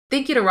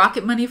Thank you to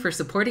Rocket Money for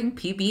supporting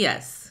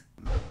PBS.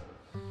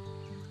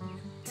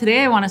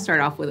 Today I want to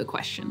start off with a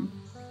question.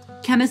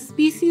 Can a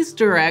species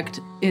direct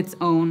its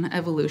own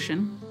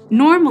evolution?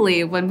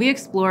 Normally, when we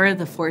explore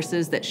the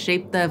forces that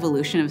shape the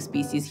evolution of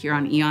species here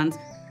on Eons,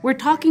 we're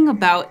talking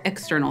about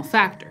external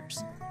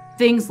factors.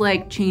 Things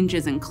like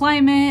changes in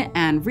climate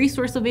and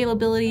resource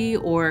availability,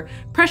 or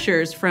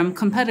pressures from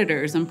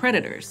competitors and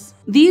predators.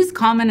 These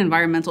common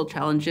environmental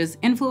challenges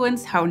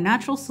influence how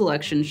natural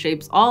selection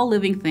shapes all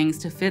living things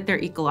to fit their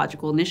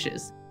ecological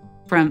niches,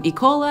 from E.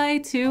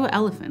 coli to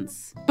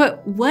elephants.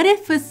 But what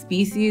if a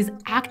species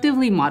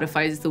actively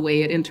modifies the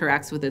way it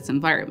interacts with its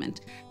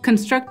environment,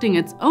 constructing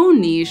its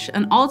own niche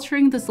and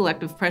altering the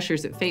selective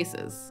pressures it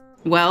faces?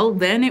 Well,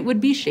 then it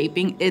would be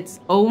shaping its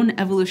own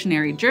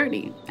evolutionary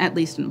journey, at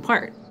least in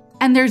part.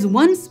 And there's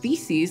one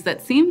species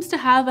that seems to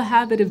have a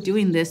habit of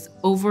doing this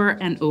over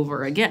and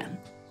over again.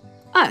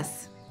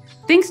 Us.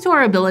 Thanks to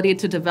our ability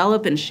to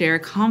develop and share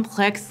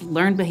complex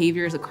learned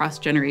behaviors across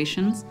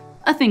generations,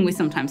 a thing we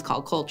sometimes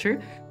call culture,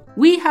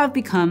 we have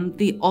become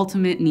the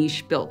ultimate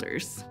niche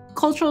builders.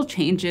 Cultural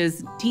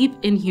changes deep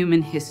in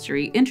human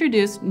history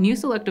introduced new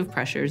selective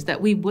pressures that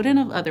we wouldn't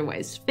have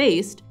otherwise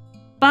faced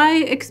by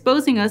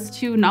exposing us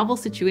to novel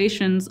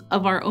situations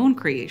of our own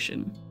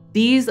creation.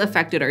 These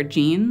affected our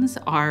genes,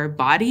 our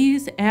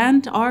bodies,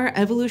 and our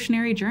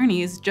evolutionary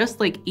journeys,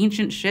 just like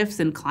ancient shifts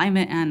in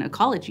climate and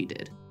ecology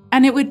did.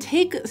 And it would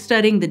take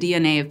studying the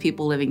DNA of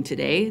people living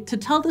today to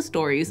tell the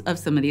stories of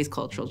some of these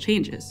cultural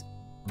changes,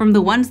 from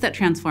the ones that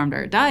transformed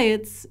our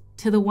diets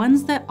to the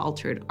ones that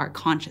altered our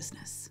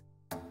consciousness.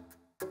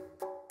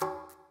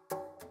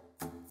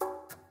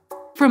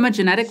 From a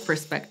genetic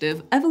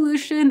perspective,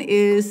 evolution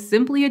is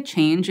simply a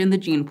change in the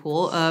gene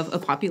pool of a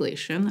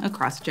population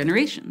across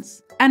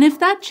generations. And if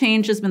that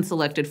change has been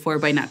selected for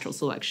by natural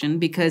selection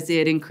because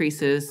it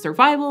increases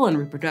survival and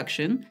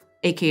reproduction,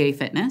 aka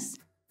fitness,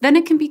 then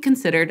it can be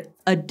considered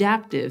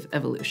adaptive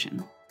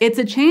evolution. It's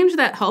a change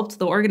that helped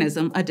the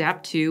organism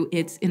adapt to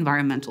its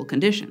environmental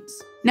conditions.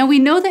 Now, we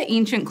know that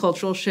ancient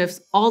cultural shifts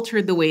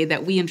altered the way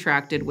that we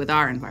interacted with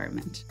our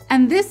environment.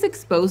 And this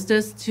exposed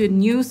us to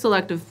new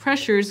selective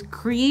pressures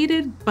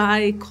created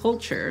by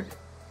culture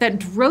that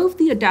drove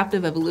the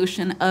adaptive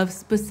evolution of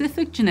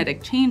specific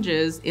genetic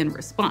changes in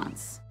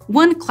response.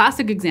 One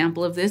classic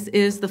example of this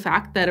is the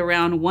fact that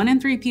around 1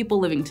 in 3 people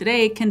living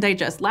today can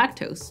digest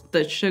lactose,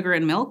 the sugar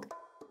in milk,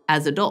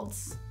 as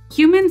adults.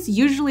 Humans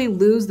usually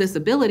lose this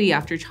ability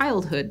after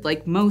childhood,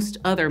 like most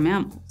other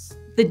mammals.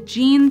 The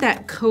gene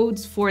that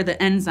codes for the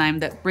enzyme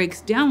that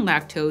breaks down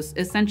lactose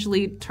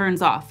essentially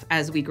turns off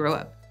as we grow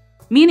up,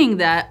 meaning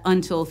that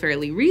until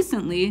fairly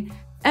recently,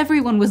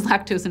 everyone was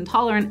lactose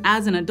intolerant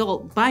as an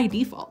adult by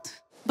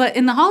default. But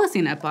in the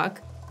Holocene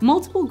epoch,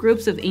 multiple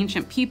groups of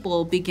ancient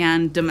people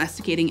began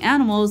domesticating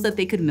animals that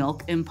they could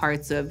milk in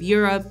parts of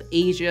Europe,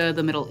 Asia,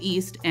 the Middle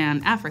East,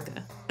 and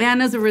Africa.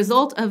 And as a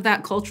result of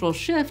that cultural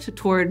shift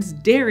towards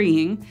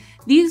dairying,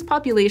 these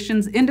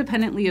populations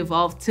independently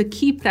evolved to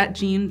keep that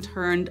gene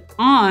turned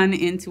on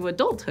into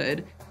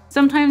adulthood,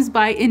 sometimes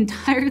by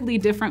entirely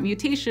different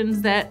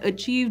mutations that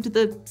achieved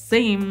the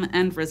same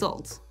end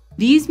result.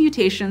 These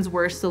mutations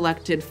were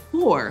selected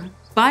for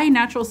by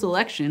natural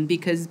selection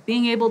because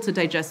being able to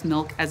digest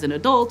milk as an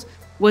adult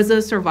was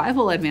a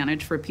survival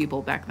advantage for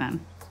people back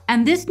then.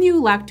 And this new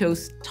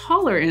lactose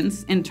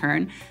tolerance, in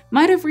turn,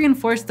 might have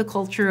reinforced the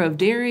culture of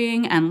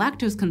dairying and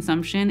lactose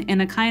consumption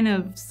in a kind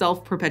of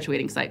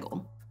self-perpetuating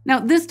cycle. Now,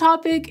 this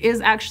topic is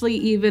actually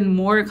even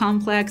more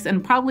complex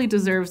and probably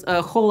deserves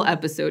a whole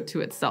episode to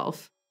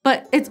itself.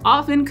 But it's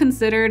often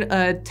considered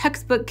a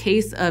textbook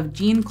case of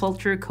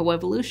gene-culture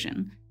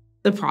coevolution,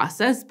 the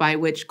process by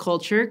which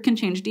culture can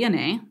change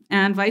DNA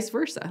and vice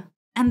versa.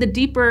 And the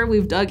deeper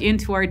we've dug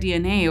into our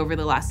DNA over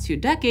the last 2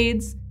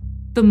 decades,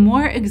 the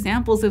more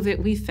examples of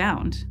it we've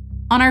found.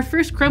 On our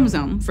first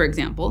chromosome, for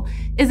example,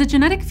 is a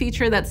genetic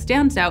feature that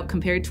stands out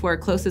compared to our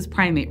closest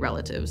primate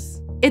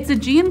relatives. It's a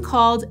gene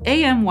called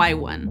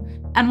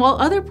AMY1, and while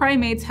other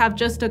primates have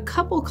just a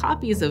couple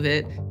copies of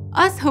it,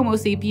 us Homo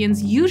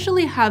sapiens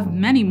usually have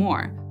many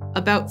more,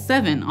 about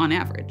 7 on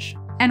average.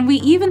 And we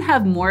even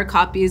have more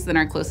copies than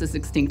our closest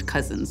extinct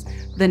cousins,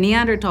 the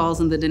Neanderthals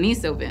and the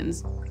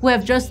Denisovans, who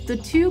have just the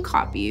 2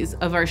 copies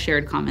of our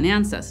shared common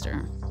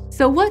ancestor.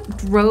 So what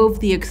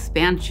drove the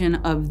expansion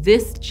of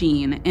this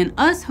gene in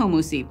us Homo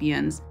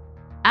sapiens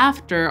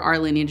after our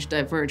lineage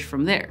diverged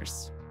from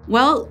theirs?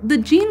 Well, the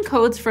gene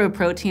codes for a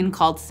protein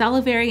called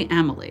salivary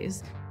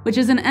amylase, which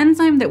is an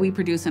enzyme that we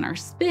produce in our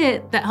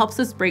spit that helps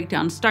us break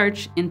down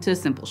starch into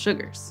simple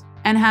sugars.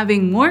 And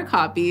having more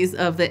copies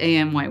of the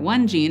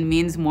AMY1 gene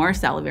means more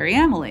salivary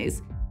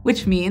amylase,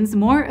 which means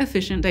more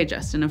efficient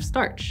digestion of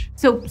starch.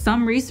 So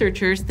some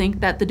researchers think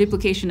that the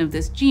duplication of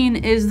this gene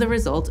is the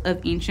result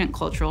of ancient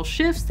cultural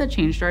shifts that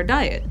changed our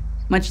diet,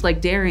 much like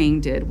dairying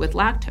did with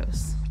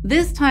lactose.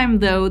 This time,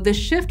 though, the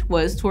shift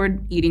was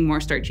toward eating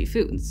more starchy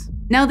foods.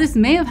 Now, this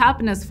may have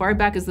happened as far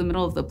back as the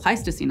middle of the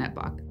Pleistocene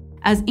epoch,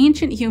 as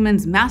ancient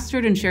humans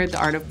mastered and shared the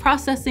art of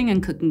processing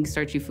and cooking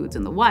starchy foods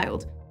in the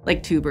wild,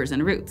 like tubers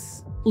and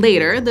roots.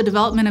 Later, the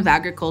development of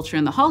agriculture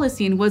in the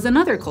Holocene was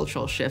another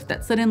cultural shift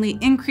that suddenly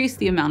increased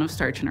the amount of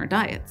starch in our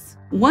diets.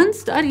 One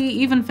study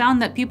even found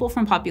that people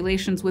from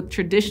populations with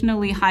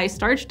traditionally high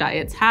starch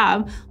diets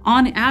have,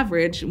 on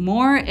average,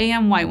 more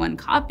AMY1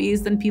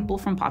 copies than people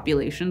from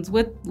populations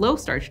with low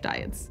starch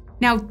diets.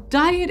 Now,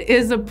 diet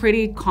is a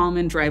pretty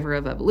common driver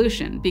of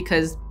evolution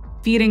because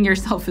feeding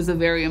yourself is a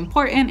very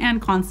important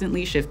and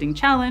constantly shifting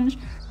challenge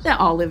that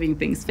all living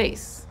things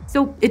face.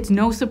 So it's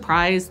no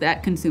surprise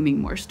that consuming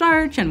more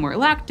starch and more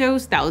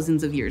lactose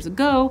thousands of years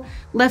ago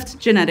left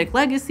genetic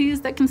legacies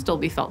that can still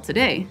be felt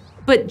today.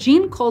 But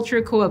gene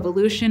culture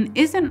coevolution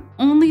isn't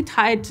only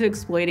tied to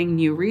exploiting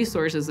new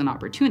resources and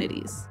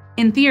opportunities.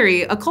 In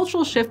theory, a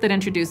cultural shift that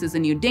introduces a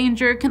new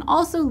danger can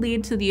also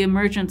lead to the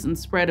emergence and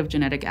spread of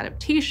genetic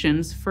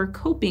adaptations for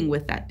coping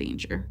with that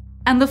danger.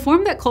 And the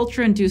form that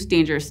culture-induced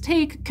dangers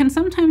take can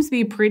sometimes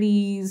be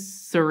pretty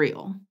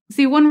surreal.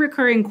 See, one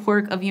recurring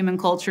quirk of human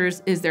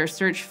cultures is their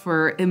search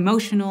for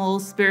emotional,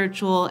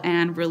 spiritual,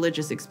 and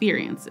religious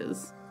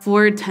experiences.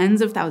 For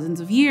tens of thousands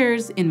of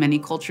years, in many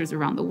cultures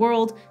around the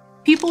world,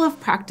 people have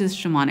practiced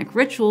shamanic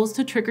rituals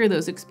to trigger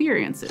those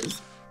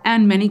experiences,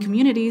 and many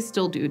communities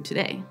still do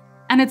today.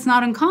 And it's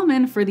not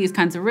uncommon for these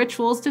kinds of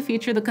rituals to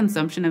feature the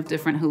consumption of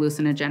different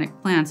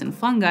hallucinogenic plants and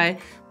fungi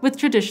with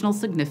traditional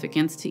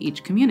significance to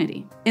each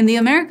community. In the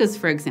Americas,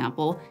 for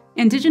example,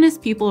 indigenous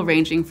people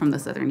ranging from the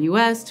southern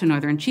US to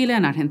northern Chile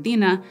and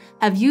Argentina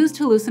have used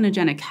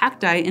hallucinogenic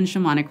cacti in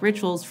shamanic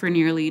rituals for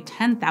nearly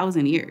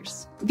 10,000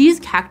 years. These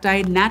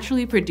cacti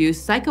naturally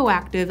produce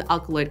psychoactive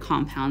alkaloid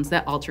compounds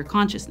that alter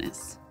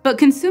consciousness. But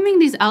consuming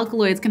these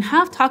alkaloids can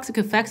have toxic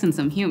effects in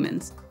some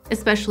humans,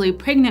 especially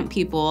pregnant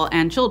people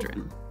and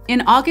children.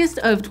 In August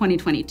of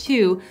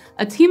 2022,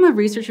 a team of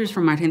researchers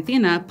from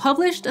Argentina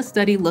published a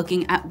study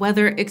looking at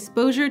whether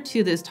exposure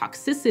to this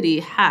toxicity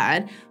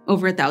had,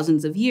 over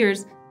thousands of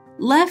years,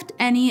 left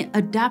any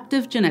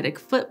adaptive genetic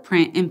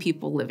footprint in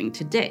people living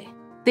today.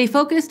 They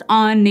focused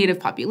on native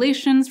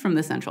populations from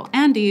the Central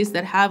Andes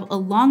that have a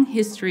long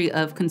history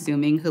of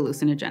consuming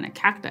hallucinogenic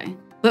cacti.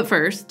 But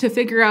first, to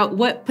figure out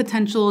what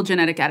potential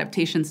genetic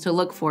adaptations to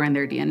look for in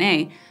their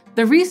DNA,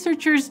 the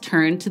researchers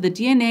turned to the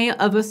DNA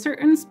of a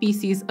certain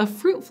species of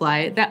fruit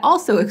fly that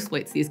also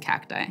exploits these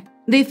cacti.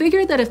 They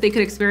figured that if they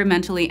could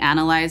experimentally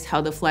analyze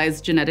how the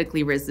flies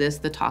genetically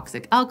resist the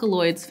toxic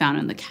alkaloids found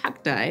in the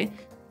cacti,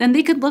 then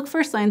they could look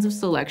for signs of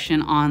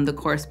selection on the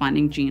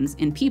corresponding genes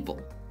in people.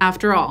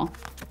 After all,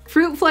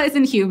 fruit flies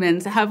and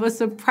humans have a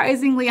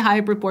surprisingly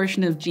high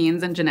proportion of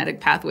genes and genetic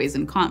pathways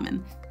in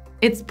common.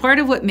 It's part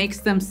of what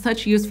makes them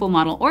such useful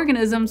model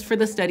organisms for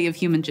the study of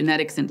human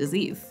genetics and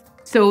disease.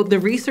 So the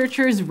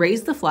researchers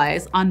raised the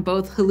flies on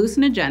both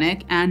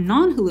hallucinogenic and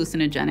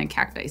non-hallucinogenic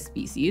cacti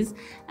species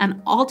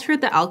and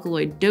altered the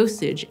alkaloid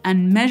dosage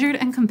and measured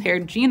and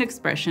compared gene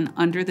expression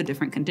under the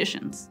different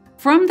conditions.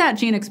 From that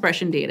gene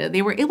expression data,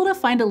 they were able to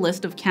find a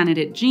list of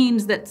candidate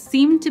genes that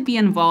seemed to be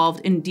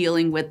involved in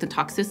dealing with the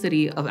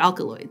toxicity of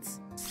alkaloids.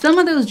 Some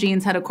of those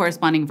genes had a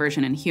corresponding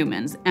version in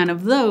humans, and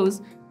of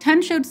those,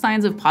 10 showed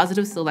signs of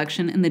positive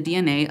selection in the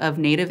DNA of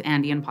native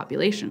Andean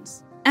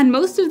populations. And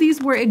most of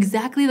these were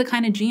exactly the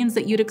kind of genes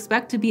that you'd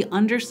expect to be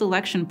under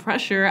selection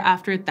pressure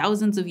after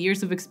thousands of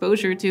years of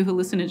exposure to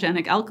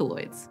hallucinogenic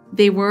alkaloids.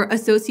 They were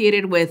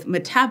associated with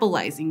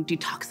metabolizing,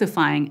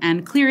 detoxifying,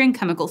 and clearing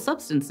chemical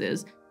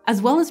substances,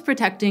 as well as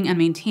protecting and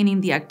maintaining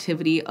the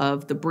activity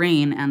of the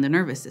brain and the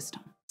nervous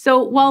system.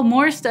 So while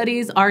more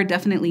studies are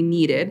definitely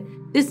needed,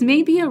 this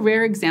may be a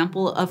rare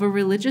example of a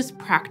religious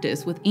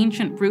practice with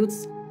ancient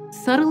roots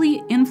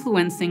subtly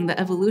influencing the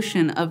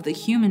evolution of the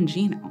human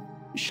genome.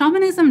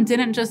 Shamanism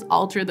didn't just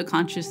alter the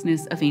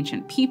consciousness of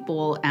ancient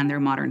people and their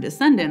modern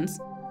descendants,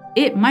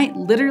 it might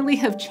literally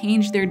have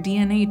changed their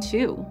DNA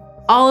too.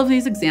 All of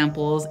these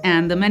examples,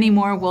 and the many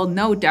more we'll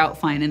no doubt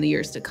find in the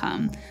years to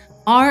come,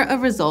 are a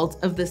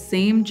result of the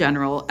same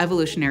general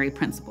evolutionary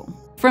principle.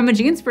 From a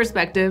gene's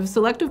perspective,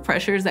 selective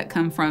pressures that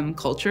come from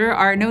culture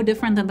are no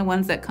different than the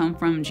ones that come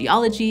from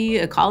geology,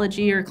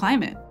 ecology, or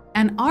climate.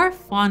 And our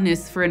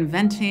fondness for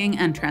inventing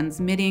and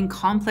transmitting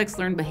complex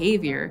learned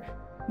behavior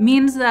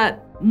means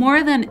that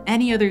more than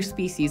any other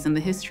species in the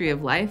history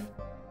of life,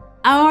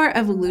 our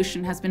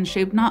evolution has been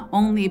shaped not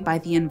only by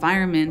the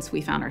environments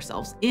we found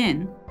ourselves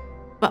in,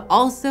 but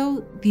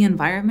also the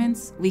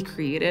environments we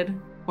created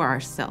for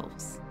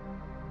ourselves.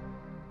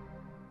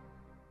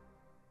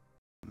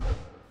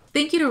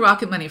 Thank you to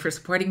Rocket Money for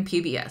supporting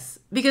PBS.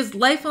 Because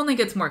life only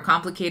gets more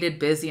complicated,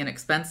 busy, and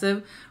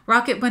expensive,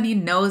 Rocket Money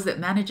knows that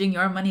managing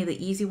your money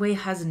the easy way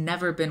has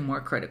never been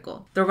more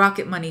critical. The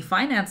Rocket Money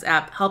Finance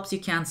app helps you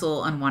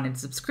cancel unwanted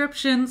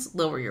subscriptions,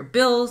 lower your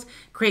bills,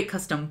 create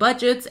custom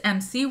budgets,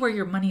 and see where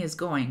your money is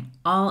going,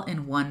 all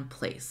in one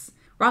place.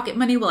 Rocket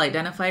Money will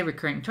identify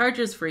recurring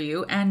charges for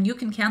you, and you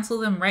can cancel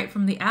them right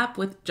from the app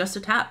with just a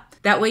tap.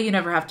 That way you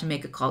never have to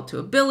make a call to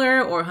a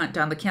biller or hunt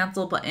down the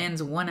cancel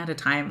buttons one at a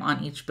time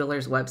on each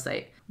biller's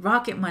website.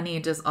 Rocket Money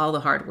does all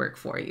the hard work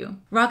for you.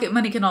 Rocket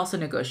Money can also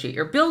negotiate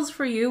your bills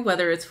for you,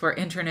 whether it's for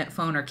internet,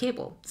 phone, or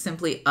cable.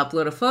 Simply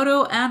upload a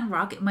photo and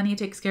Rocket Money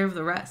takes care of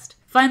the rest.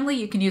 Finally,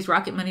 you can use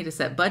Rocket Money to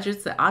set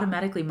budgets that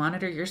automatically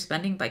monitor your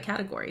spending by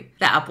category.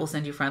 The app will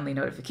send you friendly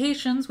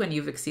notifications when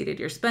you've exceeded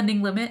your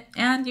spending limit,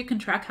 and you can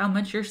track how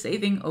much you're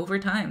saving over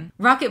time.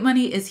 Rocket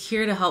Money is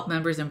here to help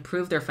members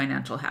improve their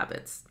financial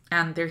habits,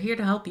 and they're here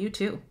to help you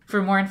too.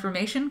 For more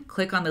information,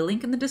 click on the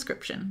link in the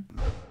description.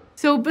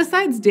 So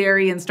besides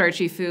dairy and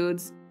starchy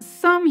foods,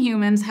 some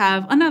humans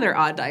have another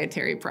odd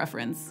dietary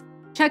preference.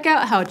 Check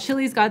out how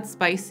chilies got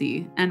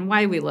spicy and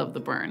why we love the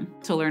burn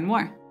to learn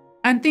more.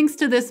 And thanks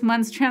to this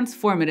month's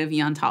transformative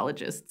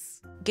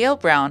eontologists: Gail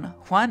Brown,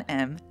 Juan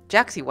M.,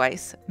 Jaxie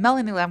Weiss,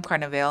 Melanie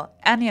Lamb-Carnevale,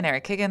 Annie and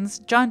Eric Higgins,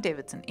 John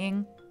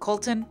Davidson-Ing,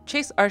 Colton,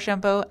 Chase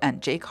Archambault,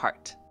 and Jake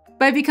Hart.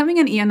 By becoming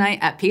an Eonite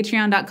at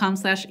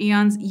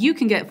patreon.com/eons, you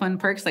can get fun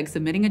perks like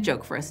submitting a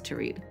joke for us to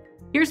read.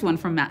 Here's one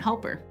from Matt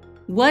Helper.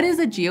 What is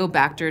a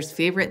geobacter's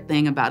favorite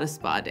thing about a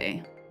spa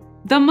day?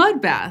 The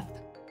mud bath.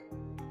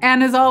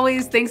 And as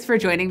always, thanks for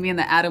joining me in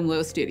the Adam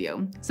Lowe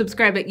studio.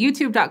 Subscribe at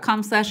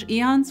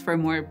youtube.com/eons for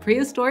more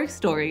prehistoric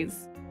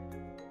stories.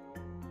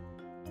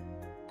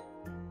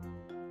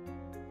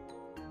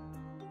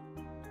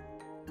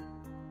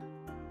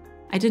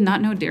 I did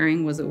not know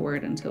daring was a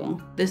word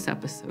until this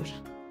episode.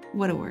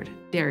 What a word,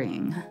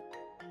 daring.